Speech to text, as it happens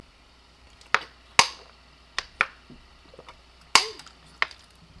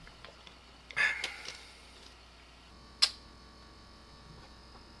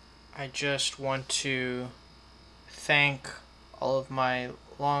I just want to thank all of my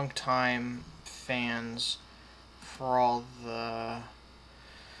longtime fans for all the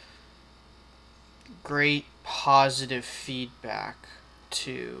great positive feedback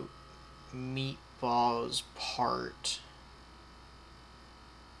to Meatballs Part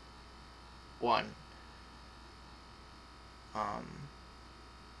 1.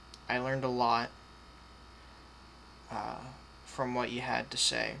 I learned a lot from what you had to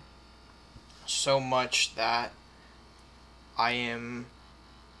say. So much that I am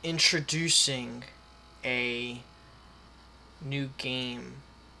introducing a new game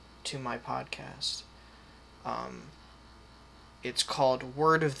to my podcast. It's called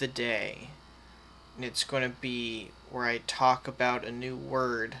Word of the Day, and it's going to be where I talk about a new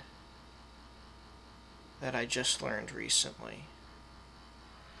word that I just learned recently.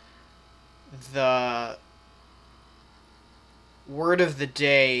 The word of the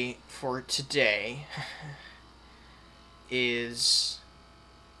day for today is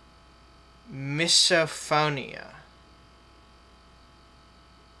misophonia.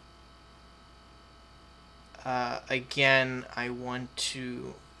 Again, I want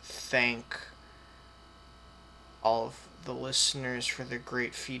to thank all of the listeners for their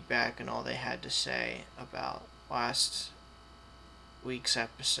great feedback and all they had to say about last week's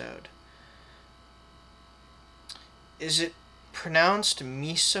episode. Is it pronounced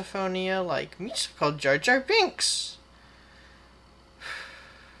misophonia, like Misa called Jar Jar Binks?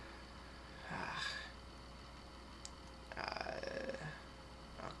 I'll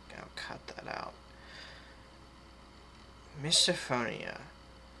cut that out. Misophonia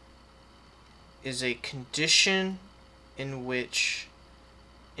is a condition in which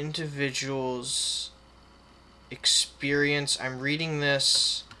individuals experience. I'm reading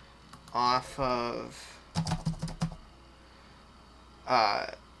this off of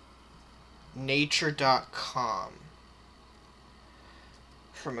nature.com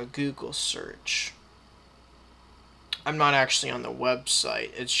from a Google search. I'm not actually on the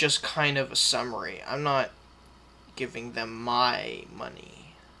website. It's just kind of a summary. I'm not giving them my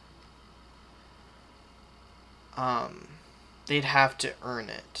money. They'd have to earn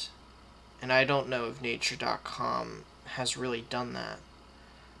it. And I don't know if nature.com has really done that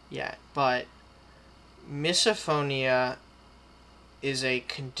yet. But misophonia is a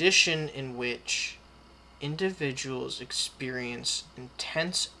condition in which individuals experience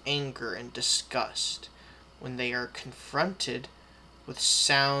intense anger and disgust when they are confronted with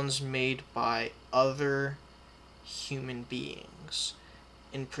sounds made by other human beings.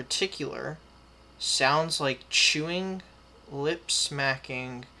 In particular, sounds like chewing, lip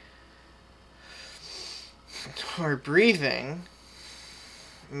smacking, or breathing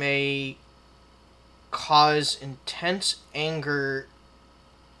may cause intense anger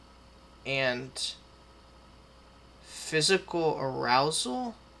and physical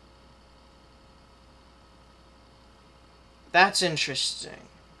arousal. That's interesting.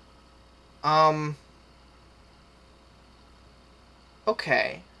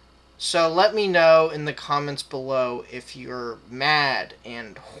 Okay. So let me know in the comments below if you're mad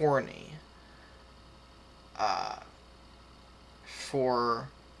and horny for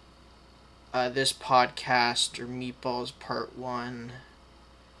this podcast or Meatballs Part 1.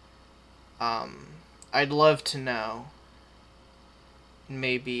 I'd love to know.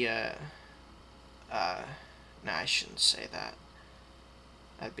 Maybe, I shouldn't say that.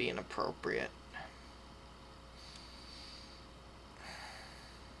 That'd be inappropriate.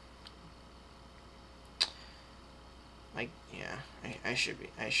 I should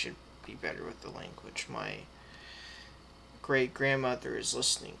be better with the language. My great grandmother is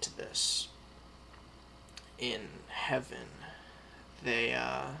listening to this in heaven.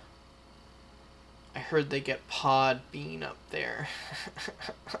 I heard they get pod bean up there.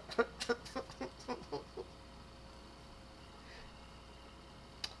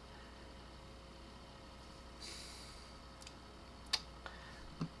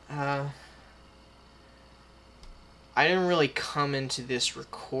 I didn't really come into this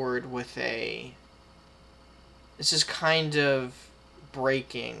record with this is kind of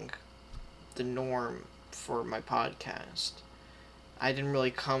breaking the norm for my podcast. I didn't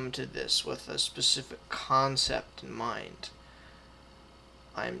really come to this with a specific concept in mind.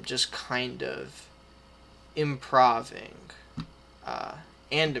 I'm just kind of improving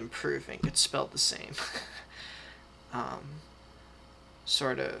and improving. It's spelled the same.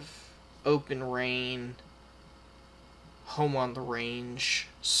 Sort of open reign, home on the range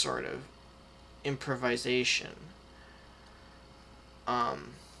sort of improvisation.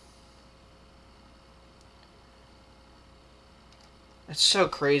 It's so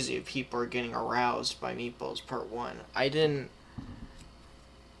crazy if people are getting aroused by Meatballs Part 1. I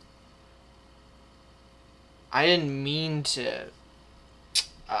didn't mean to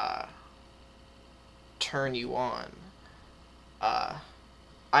uh, turn you on. Uh,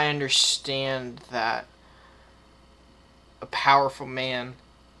 I understand that a powerful man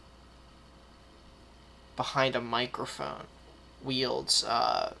behind a microphone wields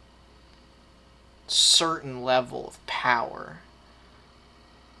a certain level of power.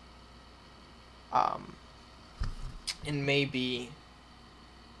 Um, and maybe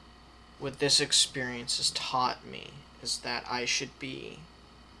what this experience has taught me is that I should be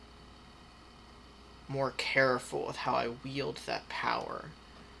more careful with how I wield that power,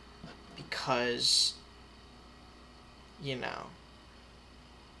 because, you know,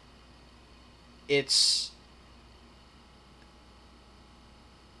 it's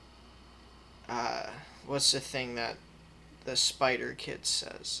uh, what's the thing that the Spider Kid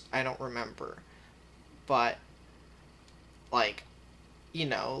says? I don't remember, but like,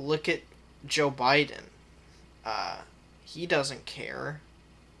 look at Joe Biden. Uh, he doesn't care.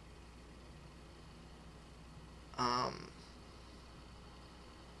 Um,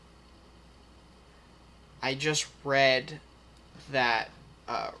 I just read that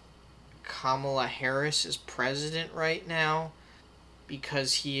Kamala Harris is president right now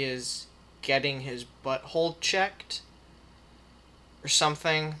because he is getting his butthole checked or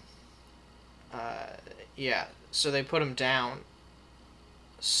something. Uh, yeah, so they put him down.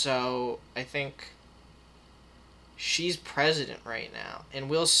 So I think she's president right now, and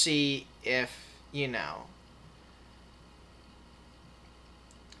we'll see if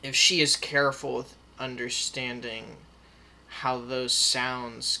she is careful with understanding how those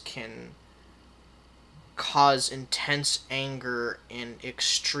sounds can cause intense anger and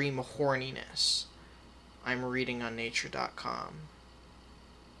extreme horniness. I'm reading on nature.com.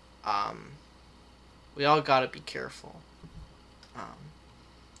 Um, we all gotta be careful. Um,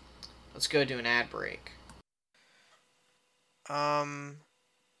 let's go do an ad break. Um,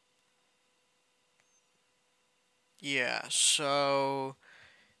 yeah, so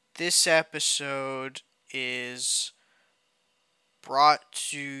this episode is brought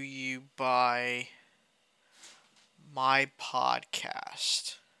to you by my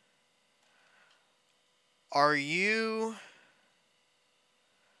podcast. Are you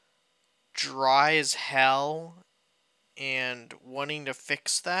dry as hell and wanting to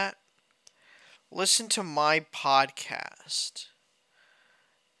fix that? Listen to my podcast.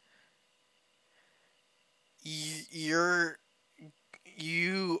 You're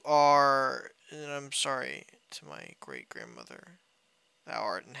you are, and I'm sorry to my great grandmother, thou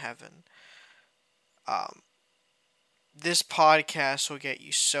art in heaven. Um, this podcast will get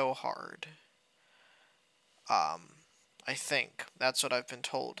you so hard. I think that's what I've been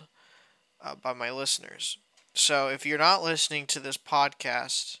told by my listeners. So if you're not listening to this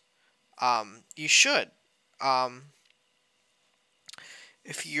podcast, you should. Um,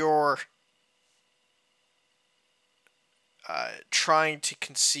 if you're trying to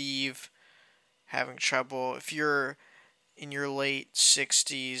conceive, having trouble, if you're in your late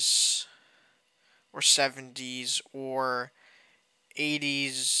 60s or 70s or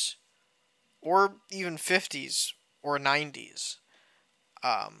 80s or even 50s or 90s,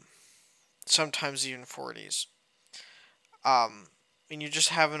 um, sometimes even 40s, and you're just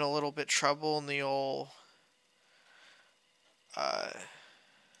having a little bit trouble in the old uh,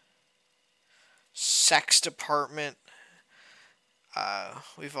 sex department,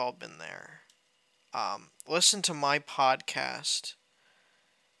 we've all been there. Listen to my podcast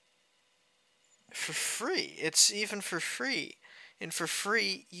for free. It's even for free. And for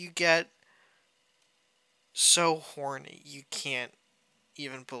free, you get so horny you can't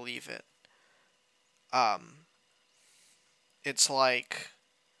even believe it. Um, it's like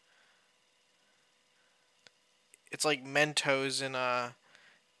Mentos in a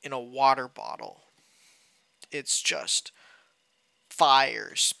water bottle. It's just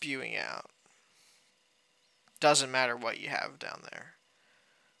fire spewing out. Doesn't matter what you have down there.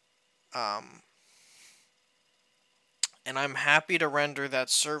 Um, and I'm happy to render that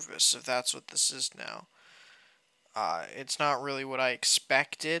service if that's what this is now. It's not really what I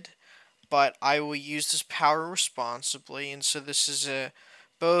expected, but I will use this power responsibly, and so this is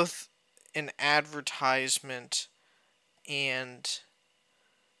both an advertisement and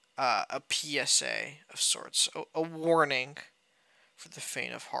a PSA of sorts, a warning for the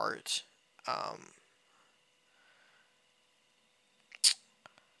faint of heart.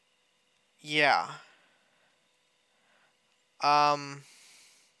 Yeah. Um,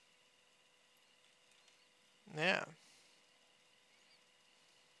 yeah.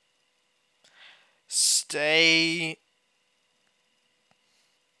 stay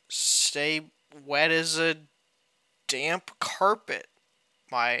wet as a damp carpet,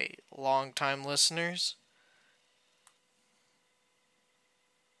 my longtime listeners.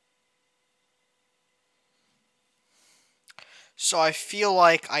 So I feel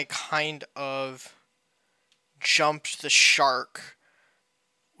like I kind of jumped the shark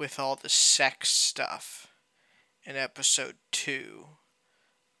with all the sex stuff in episode 2.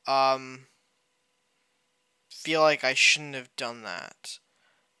 Feel like I shouldn't have done that.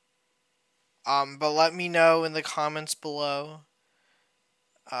 But let me know in the comments below.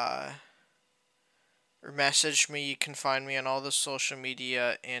 Or message me. You can find me on all the social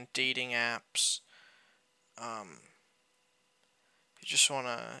media and dating apps. You just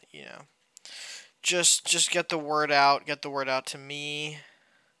wanna, just get the word out. Get the word out to me.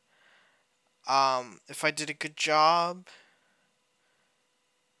 If I did a good job,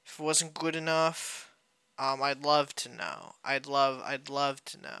 if it wasn't good enough, I'd love to know. I'd love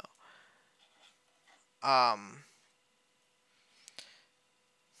to know.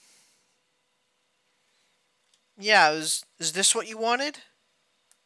 Yeah, is this what you wanted?